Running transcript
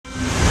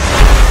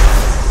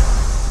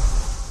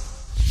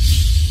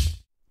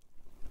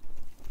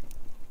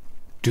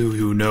Do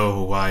you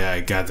know why I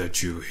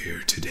gathered you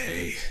here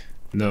today?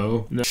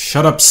 No.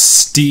 Shut up,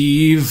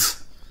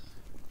 Steve!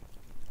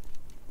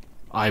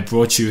 I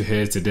brought you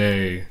here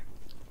today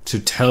to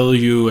tell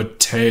you a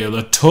tale,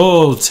 a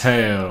tall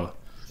tale,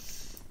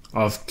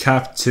 of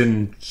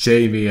Captain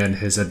Jamie and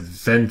his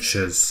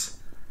adventures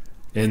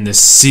in the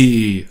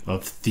Sea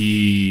of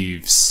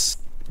Thieves.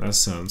 That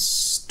sounds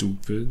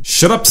stupid.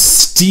 Shut up,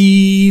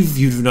 Steve!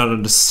 You do not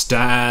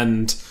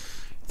understand.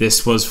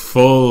 This was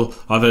full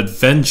of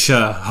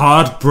adventure,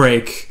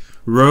 heartbreak,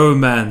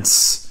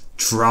 romance,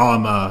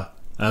 drama,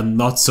 and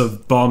lots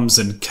of bombs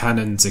and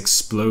cannons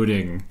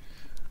exploding.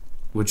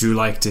 Would you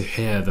like to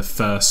hear the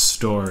first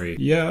story?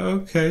 Yeah,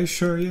 okay,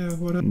 sure, yeah,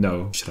 whatever.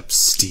 No, shut up,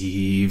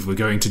 Steve. We're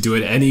going to do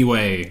it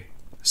anyway.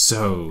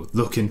 So,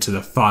 look into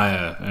the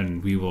fire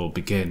and we will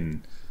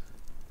begin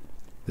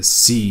the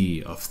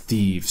Sea of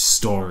Thieves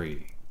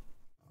story.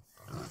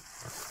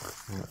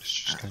 Let's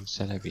just go and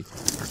sell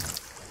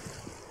everything.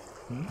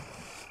 Hmm?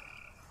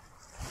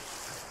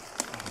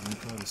 Oh my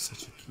god, it's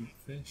such a cute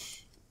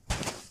fish.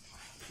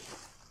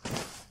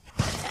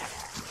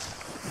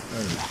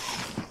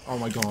 Oh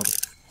my god.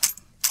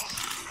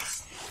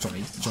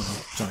 Johnny.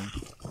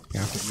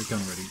 Yeah. Get your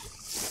gun ready.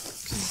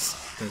 Because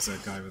there's a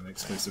guy with an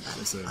explosive,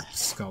 there's a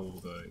skull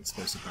with an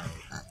explosive barrel.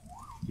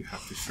 You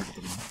have to shoot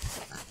them.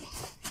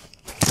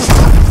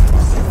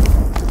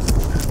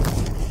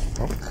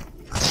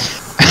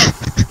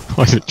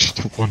 I did just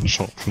a one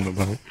shot from the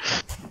boat.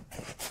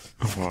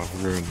 Oh wow,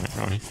 I've ruined that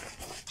guy.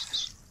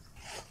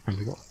 And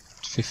we got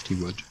 50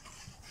 wood.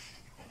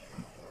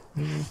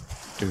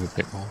 Do a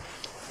bit more.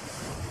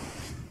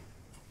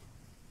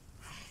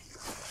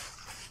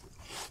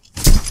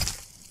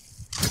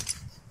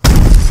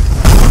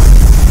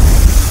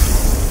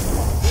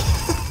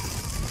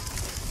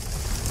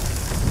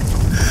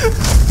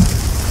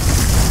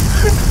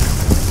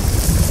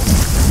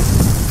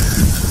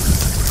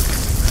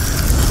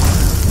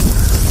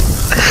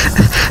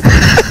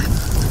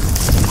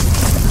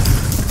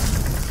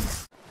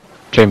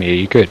 Jamie, are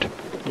you good?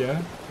 Yeah?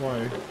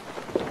 Why?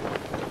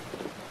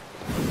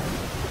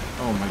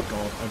 Oh my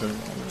god, I don't know.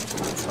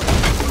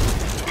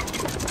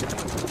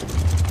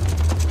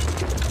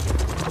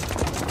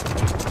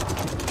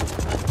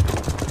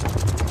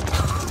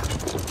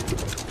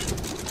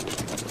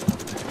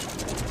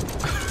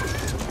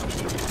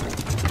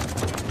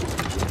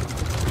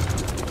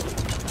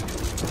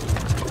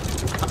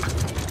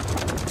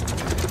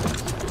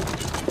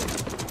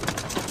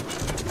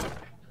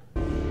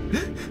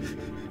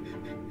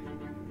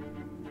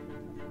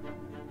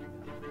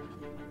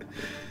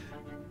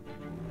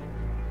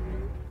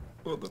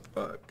 What the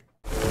fuck?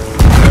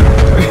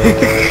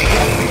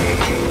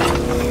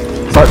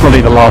 It's like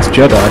probably the Last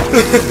Jedi.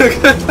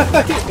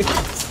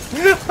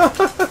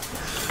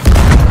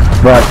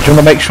 Right, do you want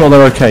to make sure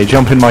they're okay?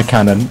 Jump in my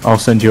cannon, I'll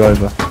send you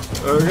over.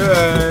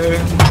 Okay.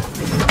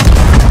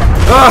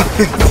 Ah!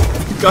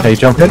 Okay,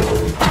 jump in.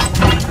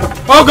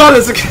 Oh god,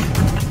 it's a...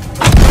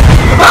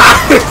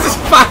 Ah! It's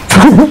back!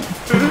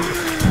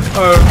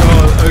 Oh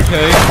god,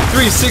 okay.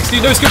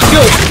 360, no scope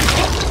skill!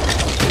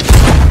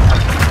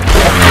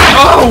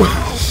 Oh!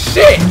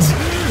 Shit!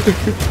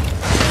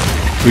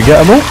 We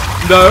get them all?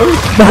 No!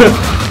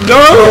 No,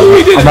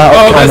 we didn't!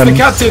 Oh, there's the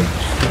captain!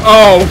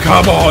 Oh,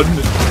 come on!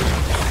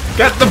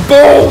 Get the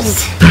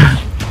balls!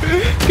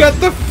 Get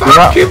the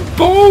fucking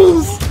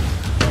balls!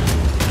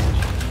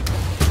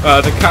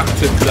 The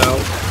captain's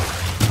out.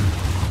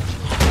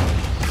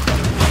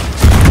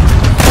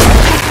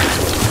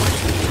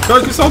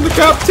 Focus on the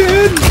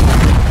captain!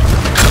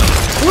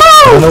 Woo! I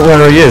don't know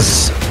where he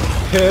is.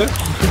 Here.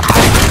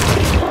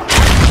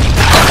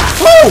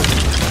 Oh!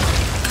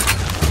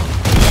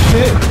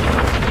 Shit.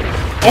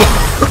 Oh!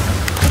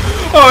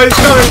 Oh, he's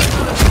coming!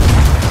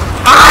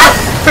 Ah!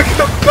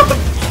 God.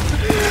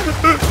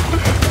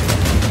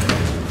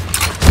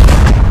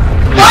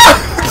 Ah!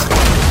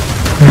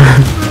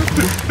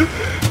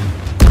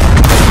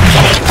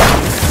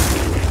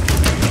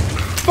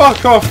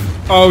 Fuck off!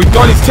 Oh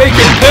god, he's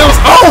taking pills!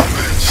 Oh!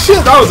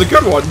 Shit, that was a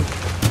good one!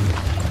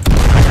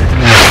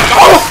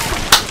 Oh!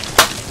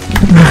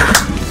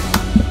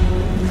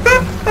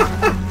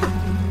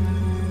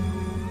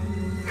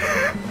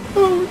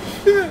 Oh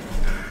shit!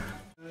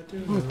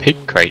 Oh, a pig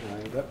crate.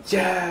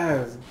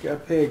 Yeah! Get a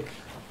pig!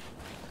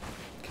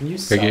 Can you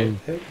sell a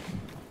pig?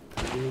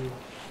 Can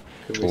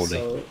we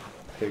sell a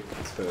pig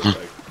for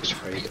like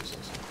trade or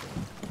something?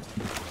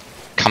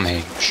 Come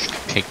here,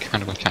 pig. How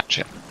do I catch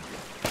it?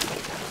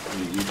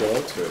 You go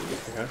up to it, you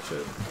can catch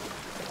it.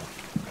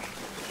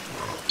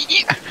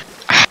 Yeah.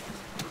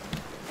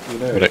 You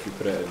know, if you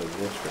put it in the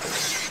water,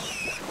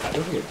 I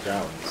don't think it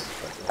drowns.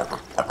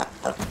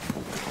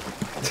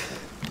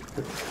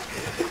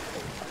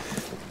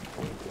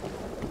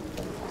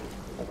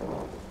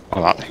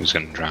 Oh, that thing's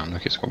gonna drown.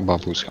 Look, it's got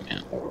bubbles coming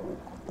out.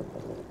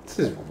 This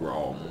is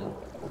wrong.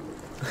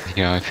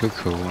 Yeah, I feel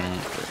cool when I'm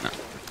doing that.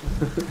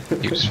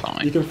 It was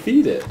fine. You can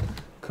feed it.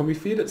 Can we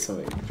feed it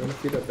something? Do you want to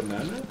feed it a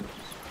banana?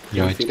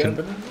 Yeah, I feed it a can.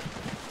 banana?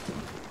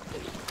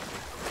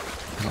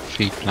 Not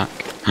feed black.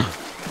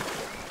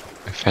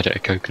 I fed it a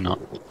coconut.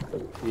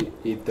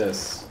 Eat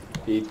this.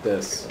 Eat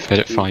this. Fed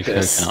it Eat 5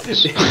 this.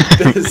 coconuts. Eat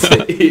this.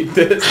 Eat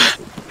this.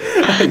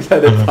 And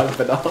let it 5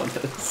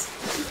 bananas.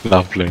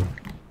 Lovely.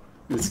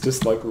 It's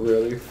just like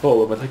really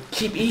full. And we're like,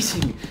 keep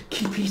eating.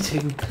 Keep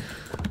eating.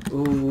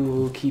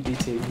 Ooh, keep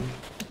eating.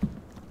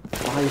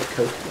 5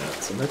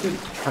 coconuts. Imagine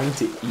trying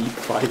to eat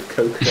 5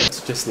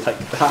 coconuts just like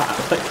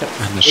that. Like,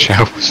 And the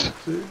shells.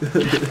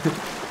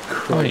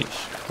 crunch, Right.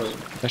 crunch.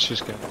 Let's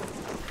just go.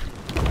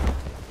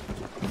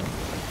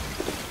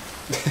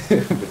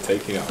 We're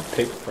taking our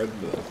pig friend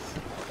with us.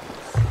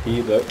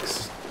 He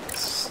looks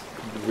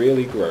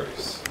really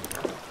gross.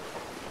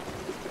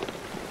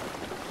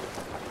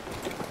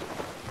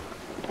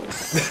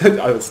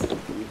 I was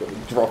thinking you got to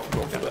drop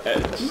him off the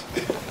edge.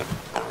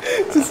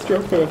 Just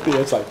drop him off the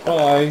edge like,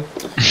 bye.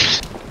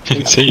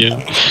 See you.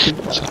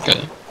 It's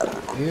okay.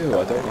 Ew,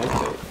 I don't like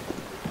it.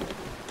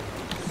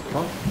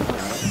 What?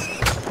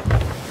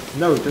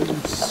 No,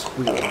 don't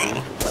squeal at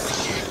me.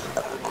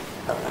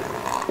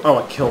 Oh,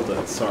 I killed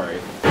it, sorry.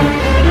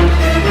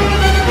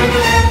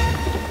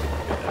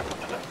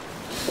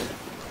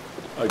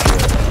 Okay.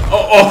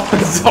 Oh,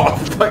 stop!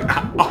 Like,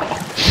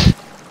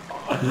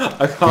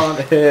 I can't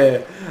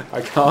hear.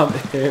 I can't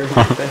hear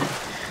anything.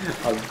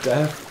 I'm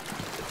deaf.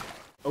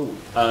 Oh,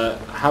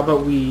 how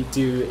about we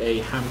do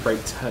a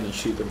handbrake turn and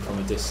shoot them from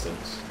a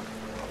distance?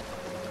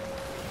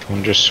 Do you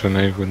want to just swim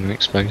over with an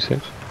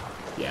explosive?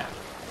 Yeah.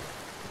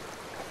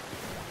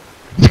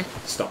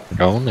 Stop.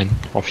 Go on then.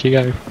 Off you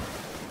go.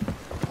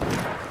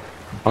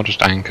 I'll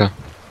just anchor.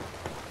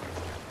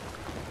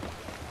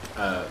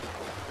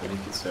 We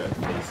need to certain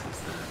faces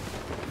there.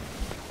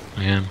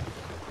 I am.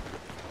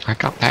 I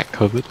got that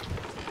covered.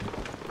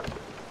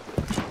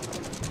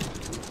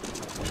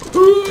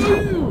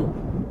 Ooh!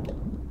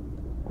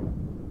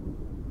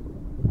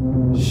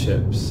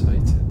 Ship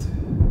sighted.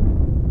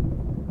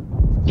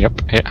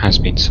 Yep, it has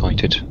been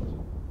sighted.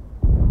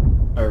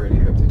 I really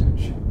hope they don't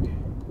shoot me.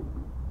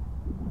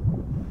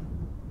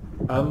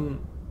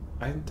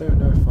 I don't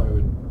know if I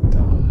would die.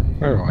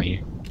 Where are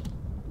you?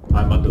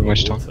 I'm under the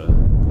Which water.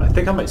 I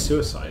think I might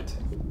suicide.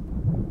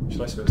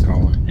 Should I suicide?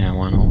 Oh, yeah,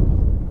 why not?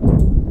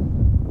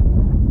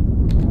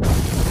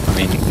 I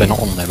mean, they're not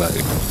on their boat.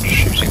 Just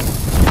shooting.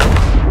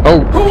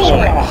 Oh,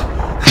 sorry.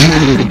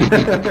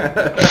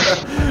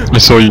 I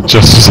saw you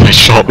just as I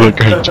shot the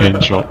great chain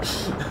shot.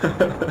 I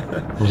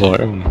was like,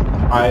 oh.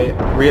 I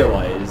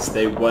realised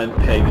they weren't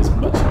paying as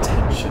much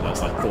attention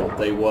as I thought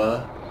they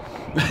were.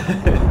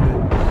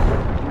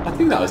 I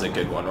think that was a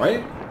good one,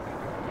 right?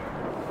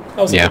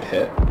 That was a good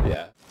hit,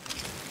 yeah.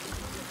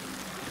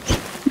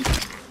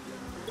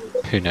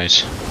 Who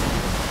knows?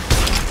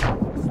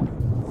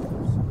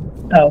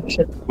 Oh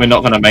shit. We're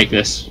not gonna make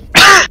this.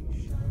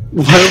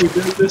 Why are we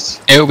doing this?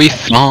 It'll be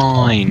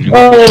fine.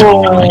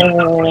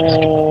 Oh.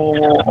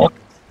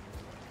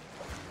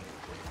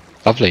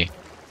 Lovely.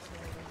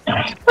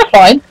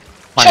 Fine.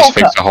 Might just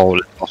fix the hole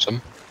at the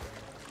bottom.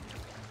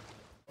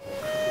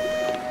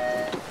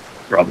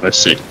 Rather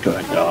sick,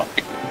 going dark.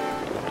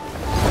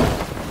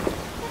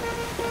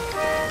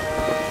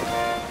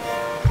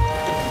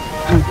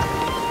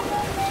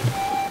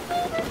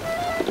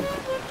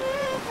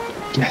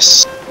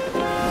 Yes.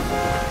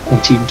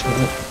 On team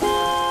turret.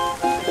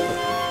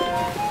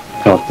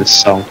 God, this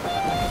song.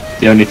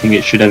 The only thing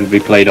it should ever be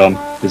played on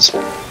is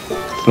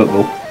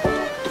football.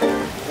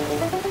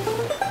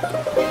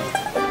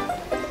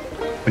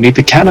 We need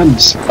the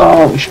cannons!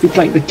 Oh, we should be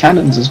playing the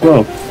cannons as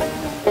well.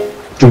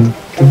 Dum,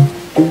 dum,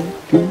 dum,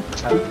 dum.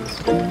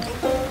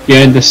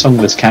 Yeah, in this song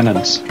there's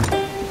cannons.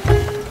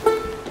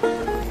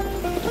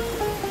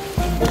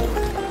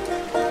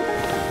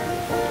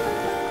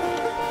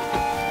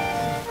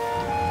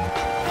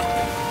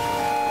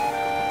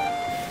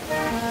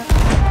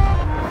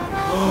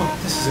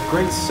 This is a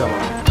great song.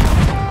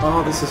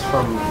 Oh, this is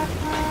from the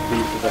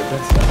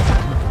Vendetta.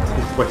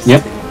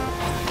 Yep.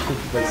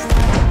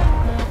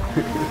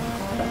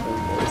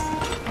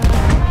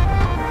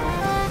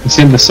 It's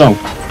in the song.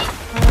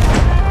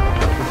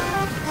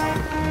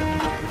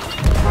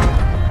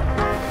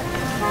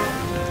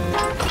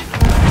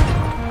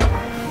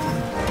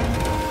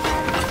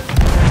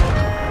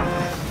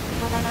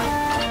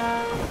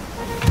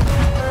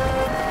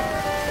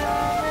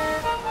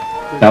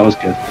 That was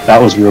good.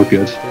 That was real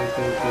good.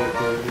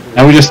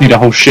 Now we just need a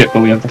whole ship,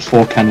 but we have the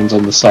 4 cannons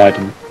on the side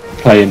and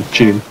play in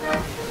tune.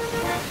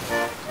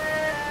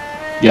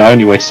 Yeah, I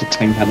only wasted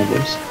 10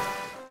 cannibals.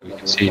 We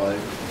can see.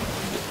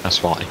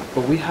 That's why.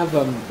 But we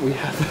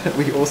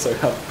we also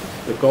have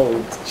the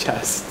gold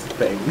chest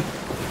thing.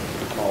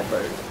 Our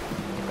boat.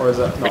 Or is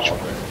that not Which our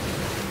one?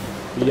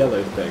 boat? The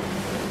yellow thing.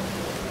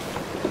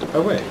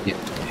 Oh wait. Yeah.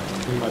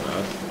 My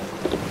bad.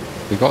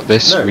 We got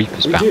this No,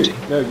 Reaper's we bounty. do.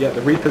 No, yeah,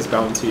 the Reaper's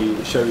bounty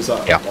shows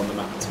up Yeah. on the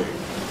map too.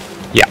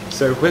 Yeah.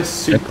 So we're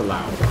super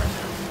loud right now.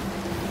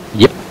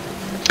 Yep.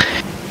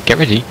 Get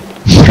ready.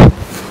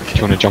 Do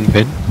you want to jump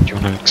in? Do you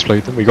want to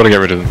explode them? We got to get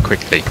rid of them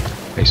quickly,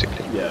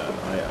 basically. Yeah,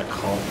 I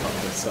can't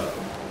fuck this up.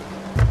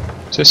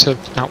 Is this an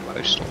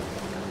outpost?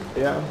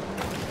 Yeah.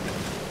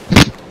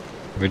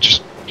 We're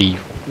just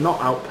evil. Not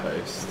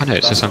outpost. I know,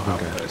 it's That's a not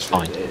sunken outpost. it's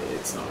fine.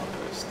 It's not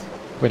outpost.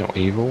 We're not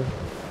evil.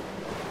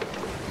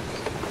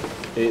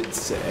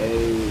 It's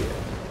a.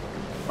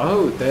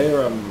 Oh,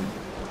 they're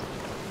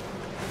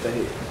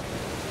They.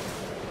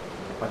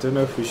 I don't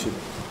know if we should.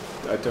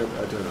 I don't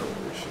know what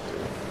we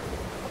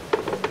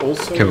should do.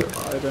 Also, Kill.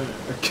 I don't.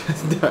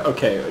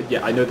 Okay,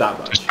 yeah, I know that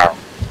much.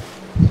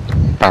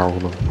 Just barrel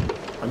them.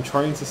 I'm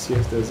trying to see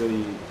if there's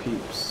any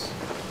peeps.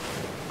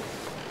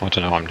 I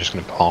don't know, I'm just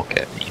going to park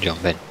it and you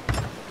jump in.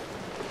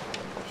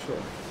 Sure.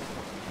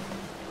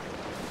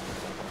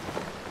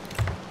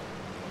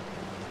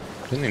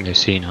 I don't think they've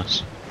seen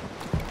us.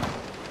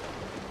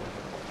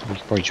 We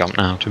could probably jump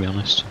now, to be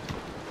honest.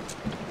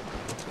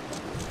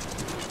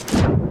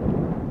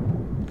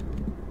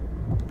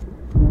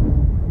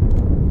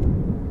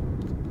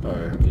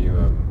 Oh, have you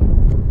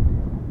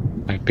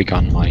I've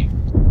begun my...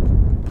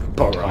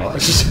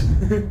 barrage?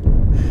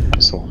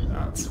 That's the one.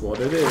 That's what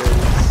it is.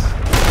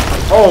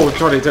 Oh,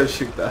 Johnny, don't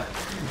shoot that.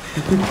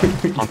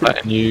 I'm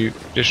letting you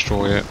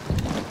destroy it.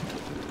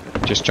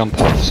 Just jump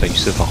off so you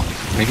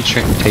survive. Maybe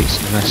check take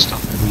some of their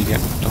stuff when we get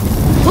done.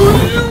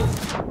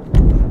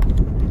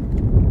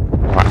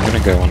 Alright, I'm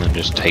gonna go on and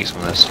just take some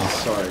of their stuff.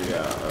 Sorry,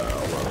 yeah,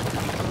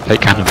 well.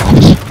 Take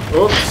cannonballs.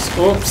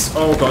 Oops.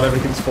 Oh god,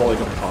 everything's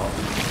falling apart.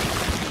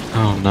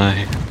 Oh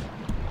no.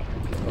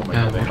 Oh my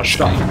Yeah, god, they what a have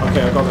stuff. shame.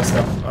 Okay, I got this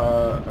stuff.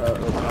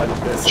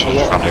 There's Just a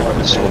lot. run over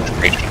the sword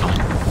rage tonight.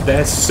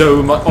 There's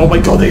so much. Oh my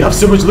god, they have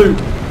so much loot.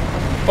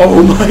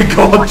 Oh my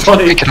god,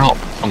 Johnny. Pick it up!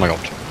 Oh my god.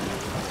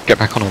 Get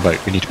back on our boat,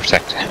 we need to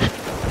protect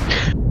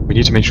it. We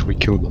need to make sure we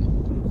kill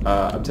them.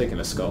 I'm taking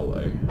a skull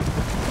though.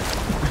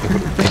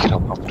 Pick it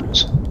up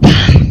afterwards.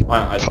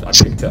 I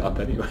picked it up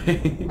anyway.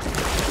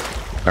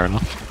 Fair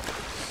enough.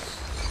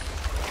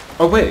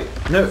 Oh wait,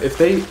 no, if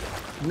they...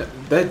 No,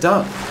 they're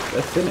done.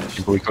 They're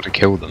finished. But we got to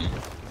kill them.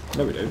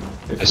 No we don't.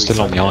 If They're we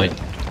still on the suddenly-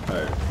 island.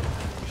 Oh,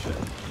 shit.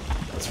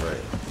 That's right.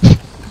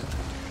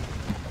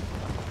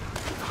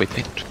 We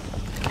picked.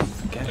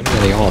 Get I it. don't know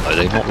where they are though,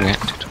 they've not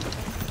reacted.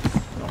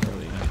 Not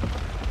really, no.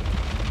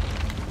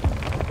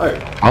 Oh.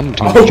 I'm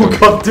Oh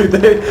god, dude,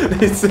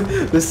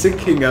 they're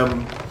sinking,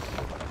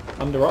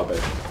 under our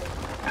boat.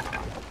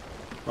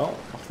 Well,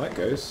 off that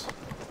goes.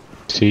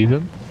 See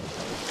them?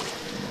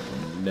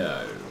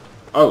 No.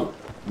 Oh,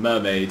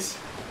 mermaids.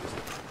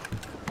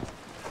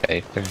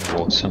 Okay, they're in the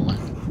water somewhere.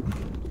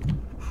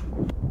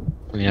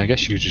 I mean, I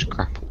guess you could just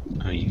grapple.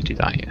 Oh, you could do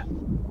that, yeah.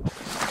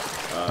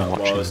 Well, I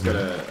watching was them.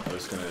 gonna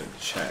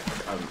check.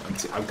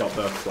 I've got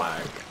the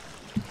flag.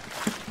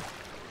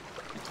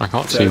 I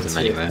can't see them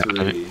anywhere.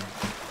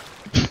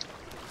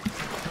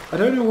 I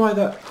don't know why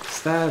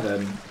that's there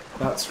then.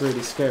 That's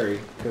really scary,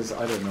 because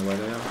I don't know where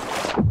they are.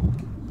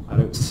 I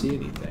don't see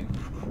anything.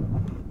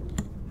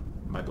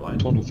 Am I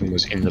blind? One of them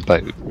was in the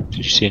boat. Did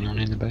you see anyone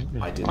in the boat?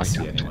 I didn't see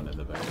don't. anyone in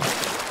the boat.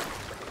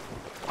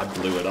 I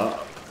blew it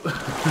up.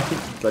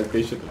 Like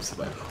they should have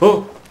survived.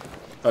 Oh!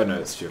 Oh no,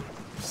 it's you.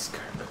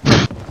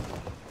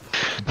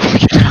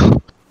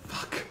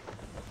 Fuck.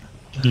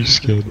 You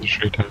scared it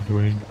straight out of the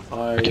way. I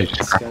Okay,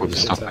 just scared grapple the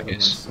shit stuff, out I of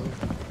guess.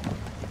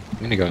 myself. I'm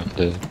gonna go up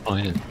the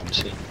island and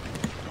see.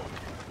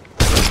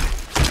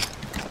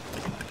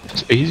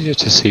 It's easier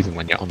to see them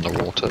when you're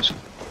underwater.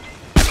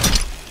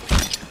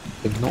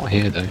 They're not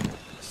here though.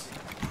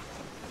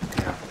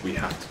 Yeah, we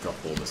have to drop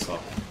all this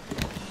off.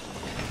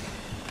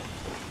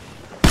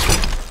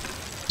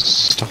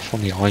 Stuff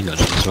on the island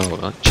as well,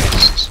 like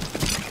chests.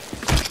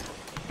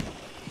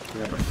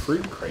 We have a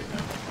fruit crate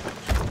now.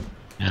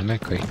 Ammo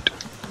crate.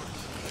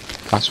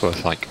 That's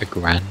worth like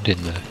 $1,000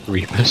 in the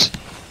Reapers.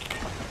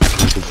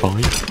 Level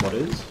 5. What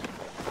is?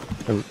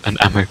 An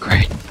ammo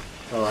crate.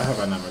 Oh, I have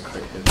an ammo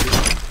crate here too.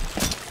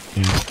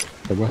 Yeah.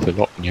 They're worth a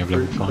lot when you have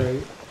level Fruit 5.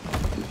 crate.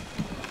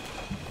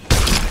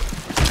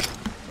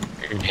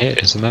 In here,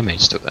 is the mermaid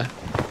still there?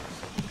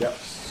 Yep.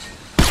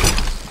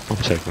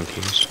 I'm so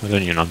confused. I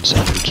don't even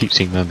understand. We keep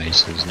seeing mermaids,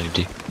 so there's no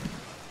D.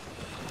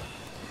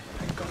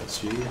 Thank god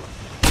it's you.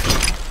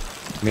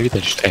 Maybe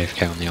they're just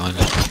AFK on the island.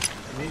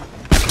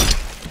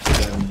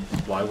 Then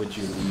why would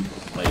you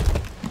leave like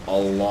a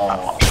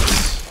lot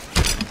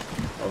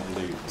of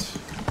loot?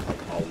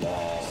 Like a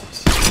lot.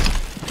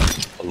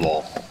 A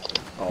lot.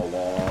 A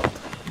lot.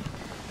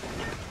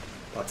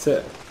 That's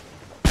it.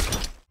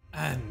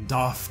 And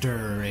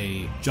after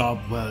a job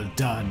well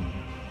done,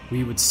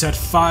 we would set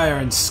fire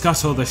and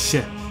scuttle the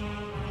ship,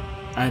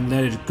 and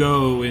let it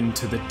go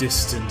into the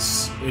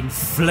distance in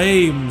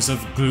flames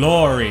of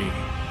glory.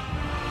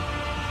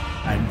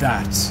 And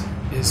that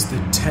is the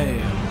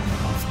tale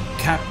of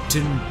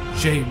Captain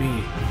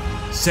Jamie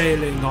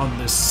sailing on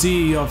the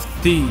Sea of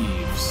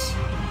Thieves.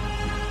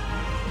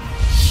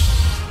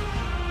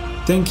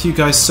 Thank you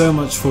guys so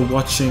much for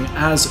watching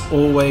as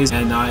always,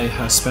 and I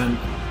have spent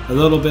a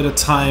little bit of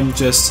time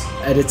just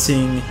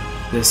editing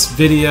this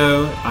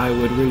video. I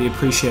would really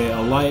appreciate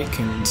a like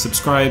and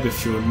subscribe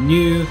if you're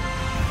new,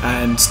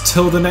 and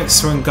till the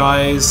next one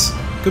guys,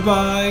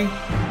 goodbye.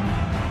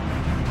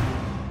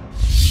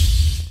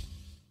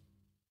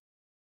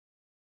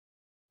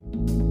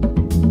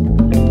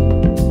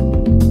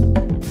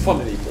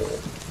 Fun anymore.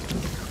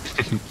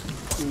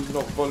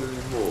 not following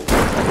me more.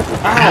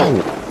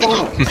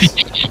 Ow!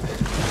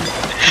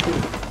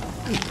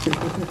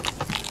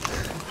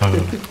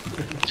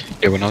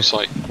 Yeah, when I was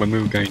like, when we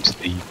were going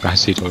to the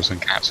Basset Dogs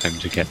and Cats home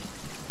to get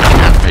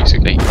cat,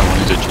 basically, I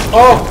wanted to jump.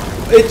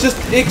 Oh! It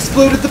just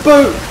exploded the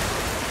boat!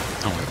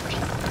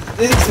 Oh,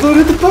 It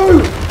exploded the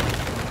boat!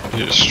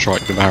 it just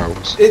strike the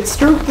barrels. It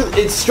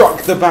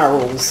struck the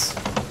barrels.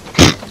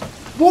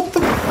 What the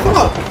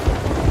fuck?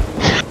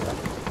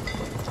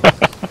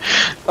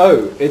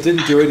 Oh, it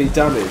didn't do any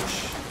damage.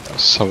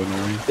 That's so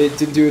annoying. It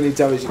didn't do any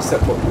damage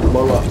except for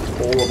blow up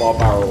all of our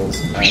barrels.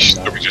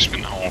 We just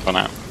spent half an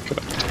hour.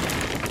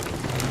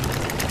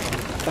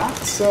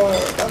 That's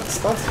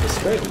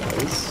frustrating,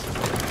 guys.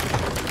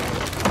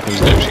 It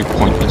was literally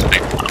pointless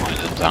big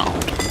islands out.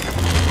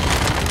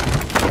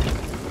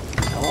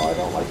 Oh, I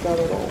don't like that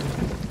at all.